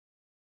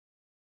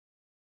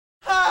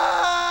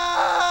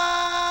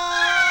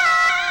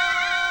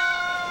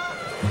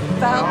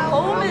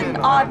Valkomen,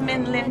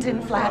 Oddman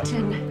Linden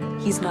Flatten.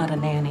 He's not a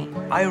nanny.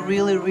 I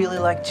really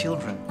like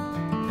children.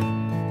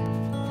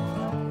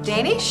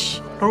 Danish?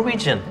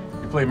 Norwegian.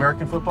 You play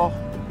American football?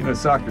 You know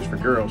soccer's for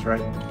girls,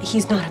 right?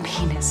 He's not a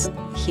penis.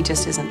 He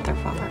just isn't their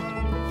father.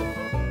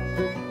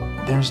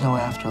 There's no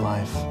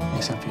afterlife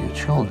except for your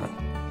children.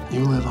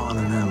 You live on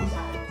in them.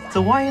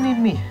 So why you need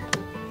me?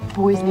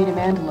 Boys need a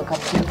man to look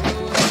up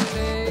to.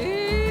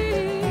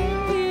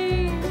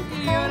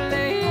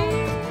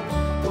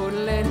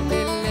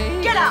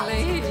 Get out!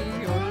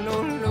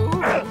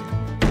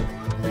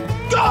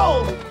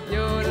 Go!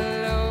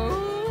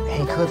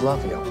 He could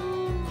love you.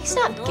 He's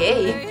not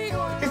gay.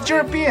 It's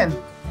European.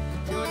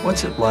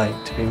 What's it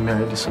like to be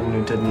married to someone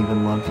who didn't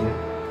even love you?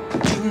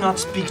 Do not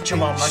speak to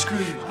mama. Screw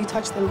you. You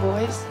touch them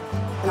boys,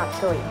 and I'll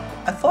kill you.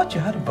 I thought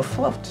you had a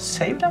buffalo to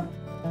save them.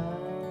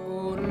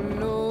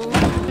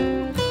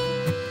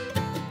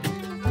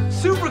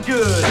 Super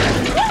good.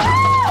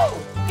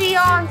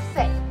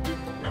 Fiance.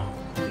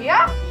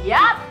 Yep.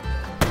 Yep.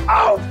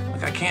 Ow!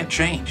 Like I can't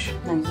change.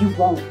 No, you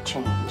won't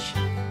change.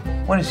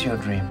 What is your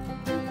dream?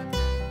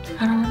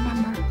 I don't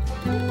remember.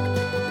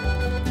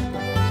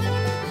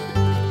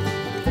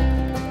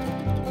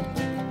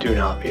 Do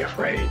not be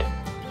afraid.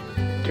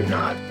 Do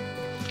not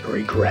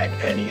regret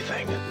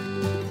anything.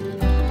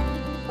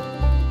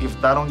 If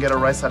that don't get a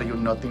rise out of you,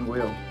 nothing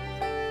will.